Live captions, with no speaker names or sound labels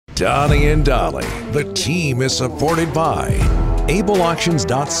Donnie and Dolly. The team is supported by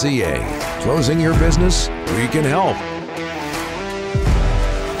ableauctions.ca. Closing your business? We can help.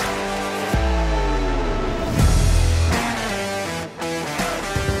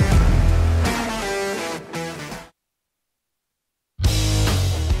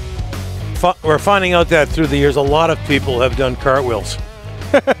 We're finding out that through the years, a lot of people have done cartwheels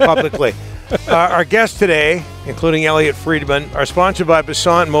publicly. Our guests today, including Elliotte Friedman, are sponsored by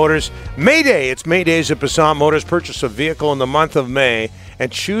Passant Motors. May Day. It's May Days at Passant Motors. Purchase a vehicle in the month of May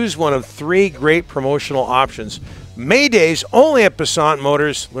and choose one of 3 great promotional options. May Days only at Passant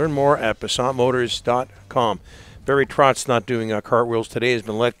Motors. Learn more at PassantMotors.com. Barry Trotz, not doing cartwheels today, has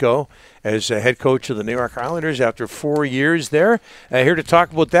been let go as head coach of the New York Islanders after 4 years there. Here to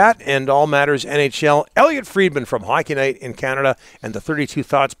talk about that and all matters NHL, Elliotte Friedman from Hockey Night in Canada and the 32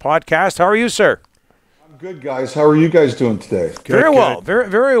 Thoughts podcast. How are you, sir? I'm good, guys. How are you guys doing today? Very well.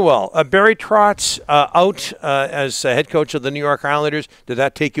 Very well. Barry Trotz out as head coach of the New York Islanders. Did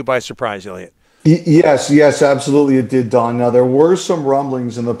that take you by surprise, Elliotte? Yes, absolutely it did, Don. Now, there were some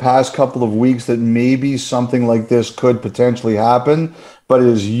rumblings in the past couple of weeks that maybe something like this could potentially happen. But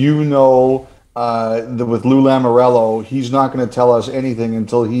as you know, with Lou Lamoriello, he's not going to tell us anything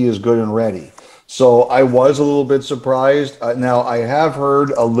until he is good and ready. So I was a little bit surprised. Now, I have heard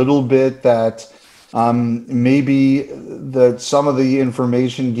a little bit that maybe that some of the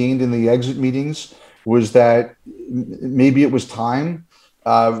information gained in the exit meetings was that maybe it was time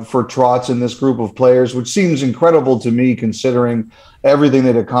for Trotz and this group of players, which seems incredible to me considering everything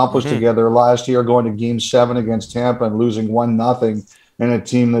they'd accomplished together last year, going to Game 7 against Tampa and losing 1-0 in a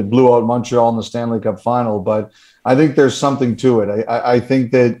team that blew out Montreal in the Stanley Cup final. But I think there's something to it. I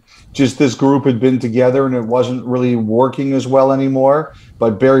think that just this group had been together and it wasn't really working as well anymore.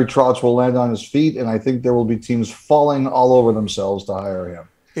 But Barry Trotz will land on his feet, and I think there will be teams falling all over themselves to hire him.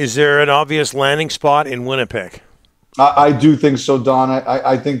 Is there an obvious landing spot in Winnipeg? I do think so, Don.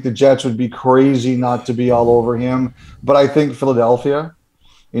 I think the Jets would be crazy not to be all over him. But I think Philadelphia,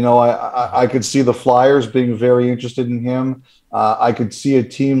 I could see the Flyers being very interested in him. I could see a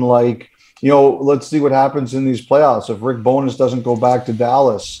team like, let's see what happens in these playoffs. If Rick Bowness doesn't go back to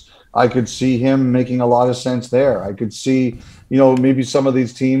Dallas, I could see him making a lot of sense there. I could see, maybe some of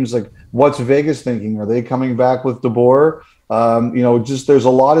these teams, like what's Vegas thinking? Are they coming back with DeBoer? Just there's a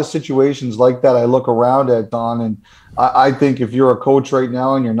lot of situations like that I look around at, Don, and I think if you're a coach right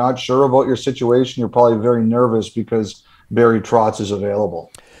now and you're not sure about your situation, you're probably very nervous because Barry Trotz is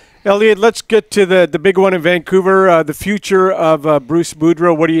available. Elliotte, let's get to the big one in Vancouver, the future of Bruce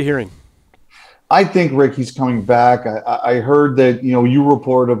Boudreau. What are you hearing? I think, Rick, he's coming back. I heard that, you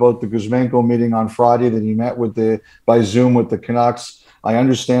report about the Kuzmenko meeting on Friday that he met by Zoom with the Canucks. I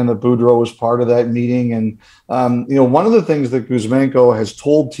understand that Boudreau was part of that meeting. And, one of the things that Kuzmenko has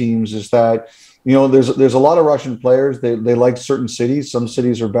told teams is that, there's a lot of Russian players. They like certain cities. Some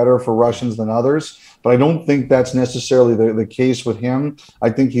cities are better for Russians than others. But I don't think that's necessarily the case with him. I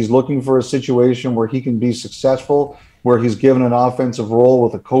think he's looking for a situation where he can be successful, where he's given an offensive role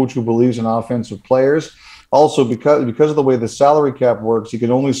with a coach who believes in offensive players. Also, because of the way the salary cap works, he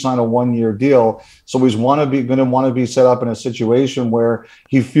can only sign a 1-year deal. So he's going to want to be set up in a situation where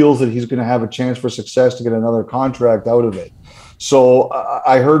he feels that he's going to have a chance for success to get another contract out of it. So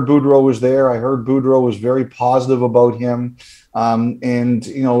I heard Boudreau was there. I heard Boudreau was very positive about him.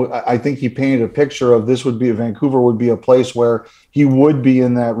 I think he painted a picture of Vancouver would be a place where he would be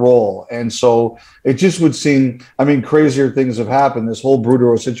in that role. And so it just would seem, crazier things have happened. This whole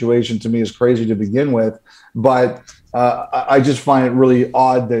Boudreau situation to me is crazy to begin with. But I just find it really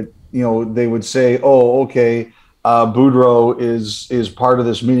odd that, they would say, oh, okay, Boudreau is part of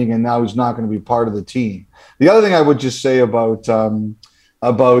this meeting and now he's not going to be part of the team. The other thing I would just say about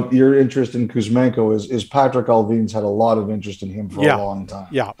your interest in Kuzmenko is Patrick Allvin's had a lot of interest in him for a long time.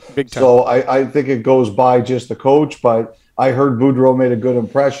 Yeah, big time. So I think it goes by just the coach, but I heard Boudreau made a good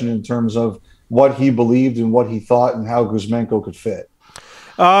impression in terms of what he believed and what he thought and how Kuzmenko could fit.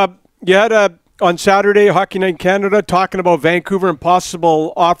 You had on Saturday, Hockey Night in Canada, talking about Vancouver and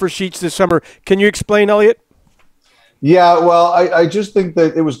possible offer sheets this summer. Can you explain, Elliotte? Yeah, well, I just think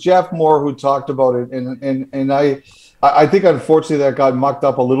that it was Jeff Moore who talked about it, and I think unfortunately that got mucked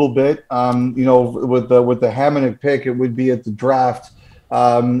up a little bit. With the Hamonic pick, it would be at the draft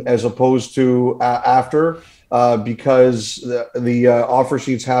as opposed to after, because the offer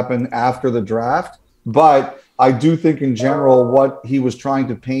sheets happen after the draft. But I do think in general what he was trying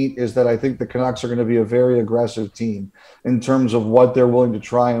to paint is that I think the Canucks are going to be a very aggressive team in terms of what they're willing to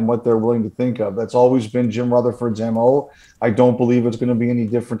try and what they're willing to think of. That's always been Jim Rutherford's MO. I don't believe it's going to be any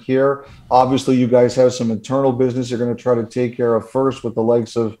different here. Obviously, you guys have some internal business you're going to try to take care of first with the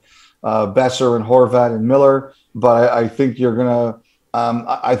likes of Besser and Horvat and Miller. But I think you're going to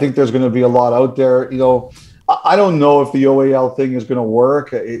I think there's going to be a lot out there. I don't know if the OEL thing is going to work.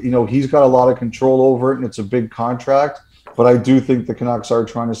 He's got a lot of control over it, and it's a big contract. But I do think the Canucks are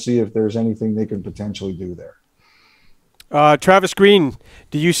trying to see if there's anything they can potentially do there. Travis Green,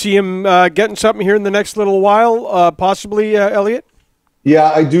 do you see him getting something here in the next little while, possibly, Elliotte? Yeah,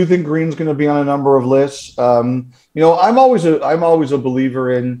 I do think Green's going to be on a number of lists. I'm always a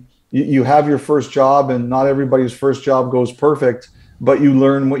believer in you have your first job, and not everybody's first job goes perfect. But you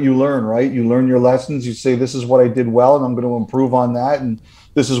learn what you learn, right? You learn your lessons. You say, this is what I did well, and I'm going to improve on that. And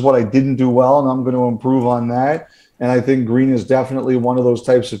this is what I didn't do well, and I'm going to improve on that. And I think Green is definitely one of those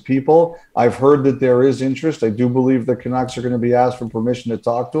types of people. I've heard that there is interest. I do believe the Canucks are going to be asked for permission to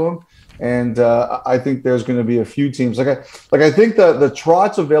talk to him. And I think there's going to be a few teams. I think the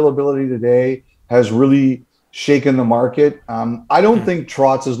Trotz availability today has really shaken the market. I don't think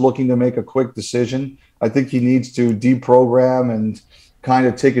Trotz is looking to make a quick decision. I think he needs to deprogram and kind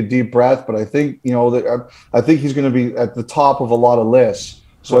of take a deep breath. But I think, I think he's going to be at the top of a lot of lists.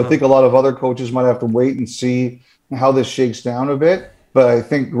 So I think a lot of other coaches might have to wait and see how this shakes down a bit. But I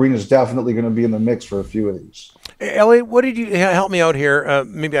think Green is definitely going to be in the mix for a few of these. Elliotte, what did you help me out here?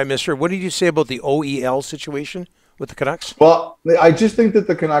 Maybe I missed her. What did you say about the OEL situation with the Canucks? Well, I just think that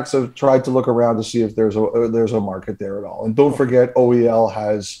the Canucks have tried to look around to see if there's a market there at all. And don't forget, OEL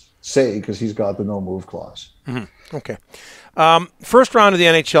has say because he's got the no move clause. Mm-hmm. Okay. First round of the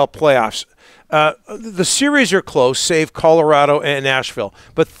NHL playoffs. The series are close, save Colorado and Nashville.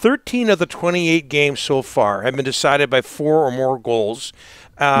 But 13 of the 28 games so far have been decided by 4 or more goals.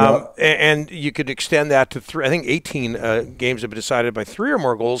 And you could extend that to 3. I think 18 games have been decided by 3 or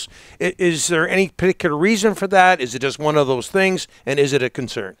more goals. Is there any particular reason for that? Is it just one of those things? And is it a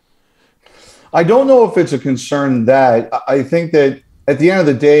concern? I don't know if it's a concern that. I think that at the end of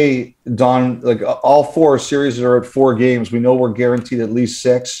the day, Don, like all 4 series are at 4 games. We know we're guaranteed at least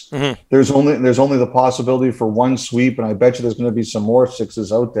 6. Mm-hmm. There's only the possibility for 1 sweep, and I bet you there's going to be some more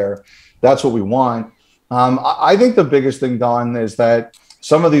 6s out there. That's what we want. I think the biggest thing, Don, is that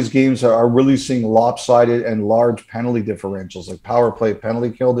some of these games are really seeing lopsided and large penalty differentials, like power play penalty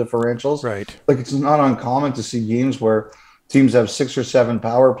kill differentials. Right. Like it's not uncommon to see games where teams have 6 or 7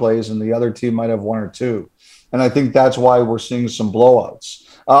 power plays and the other team might have 1 or 2. And I think that's why we're seeing some blowouts.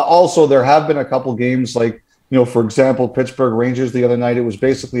 Also, there have been a couple games like, for example, Pittsburgh Rangers the other night, it was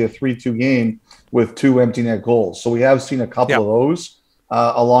basically a 3-2 game with 2 empty net goals. So we have seen a couple of those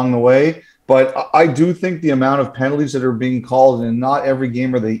along the way. But I do think the amount of penalties that are being called, and not every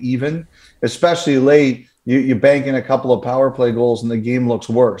game are they even, especially late, you bank in a couple of power play goals and the game looks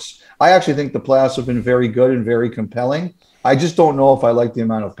worse. I actually think the playoffs have been very good and very compelling. I just don't know if I like the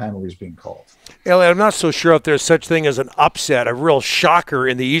amount of penalties being called. Elliotte, I'm not so sure if there's such thing as an upset, a real shocker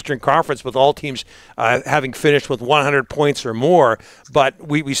in the Eastern Conference with all teams having finished with 100 points or more. But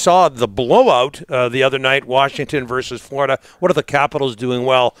we saw the blowout the other night, Washington versus Florida. What are the Capitals doing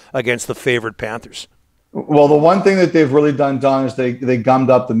well against the favored Panthers? Well, the one thing that they've really done, Don, is they gummed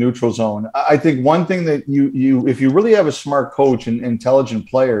up the neutral zone. I think one thing that you if you really have a smart coach and intelligent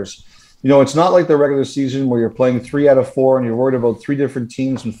players, it's not like the regular season where you're playing 3 out of 4 and you're worried about 3 different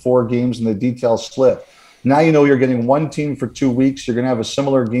teams in 4 games and the details slip. Now you're getting 1 team for 2 weeks. You're going to have a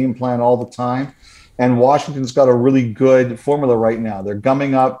similar game plan all the time. And Washington's got a really good formula right now. They're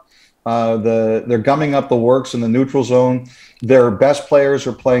gumming up the works in the neutral zone. Their best players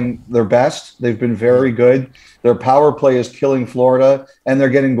are playing their best. They've been very good. Their power play is killing Florida, and they're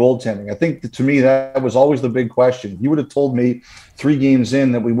getting goaltending. I think to me that was always the big question. If you would have told me 3 games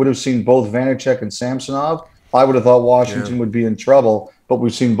in that we would have seen both Vanacek and Samsonov, I would have thought Washington would be in trouble, but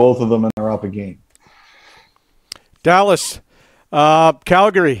we've seen both of them and they're up a game. Dallas,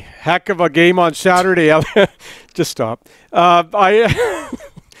 Calgary, heck of a game on Saturday. Just stop. Elliotte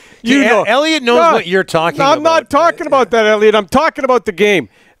knows what you're talking about. I'm not talking about that, Elliotte. I'm talking about the game.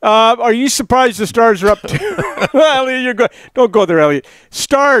 Are you surprised the Stars are up 2? Elliotte, don't go there, Elliotte.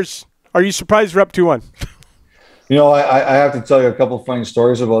 Stars, are you surprised they're up 2-1? I have to tell you a couple of funny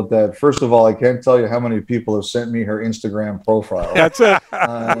stories about that. First of all, I can't tell you how many people have sent me her Instagram profile. That's it.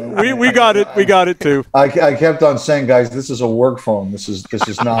 We got it. We got it too. I kept on saying, guys, this is a work phone. This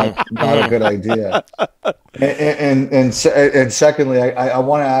is not a good idea. And secondly, I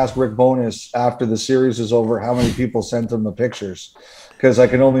want to ask Rick Bowness after the series is over how many people sent him the pictures. because I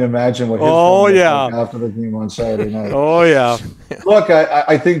can only imagine what his phone looks like after the game on Saturday night. Oh, yeah. Look,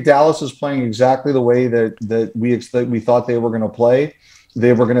 I think Dallas is playing exactly the way that we thought they were going to play.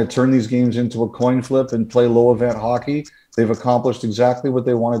 They were going to turn these games into a coin flip and play low-event hockey. They've accomplished exactly what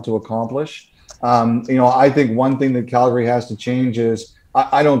they wanted to accomplish. I think one thing that Calgary has to change is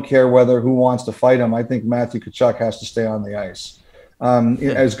I don't care who wants to fight him. I think Matthew Tkachuk has to stay on the ice.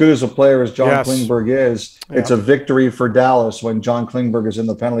 As good as a player as John Klingberg is, it's a victory for Dallas when John Klingberg is in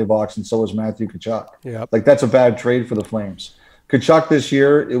the penalty box and so is Matthew Tkachuk. Yep. Like, that's a bad trade for the Flames. Tkachuk this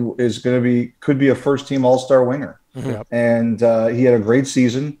year could be a first-team All-Star winger. Yep. And he had a great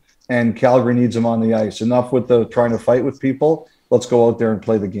season, and Calgary needs him on the ice. Enough with the trying to fight with people. Let's go out there and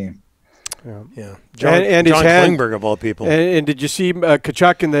play the game. Yeah. John Klingberg of all people. And did you see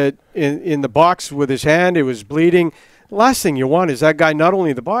Tkachuk in the box with his hand? It was bleeding. The last thing you want is that guy not only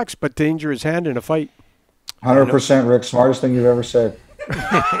in the box but to injure his hand in a fight. 100%, Rick. Smartest thing you've ever said.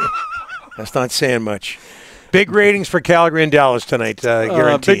 That's not saying much. Big ratings for Calgary and Dallas tonight,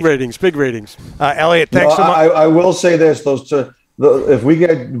 guaranteed. Big ratings. Elliotte, thanks so much. I will say this: if we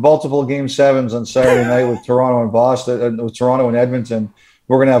get multiple Game 7s on Saturday night with Toronto and Boston, with Toronto and Edmonton,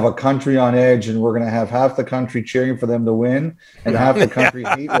 we're going to have a country on edge, and we're going to have half the country cheering for them to win and half the country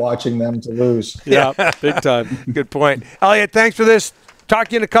hate watching them to lose. Yeah, big time. Good point. Elliotte, thanks for this. Talk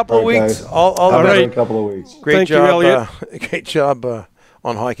to you in a couple of weeks. All right. right. In a couple of weeks. Great Thank job, you, Elliotte. Great job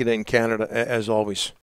on Hockey Night in Canada, as always.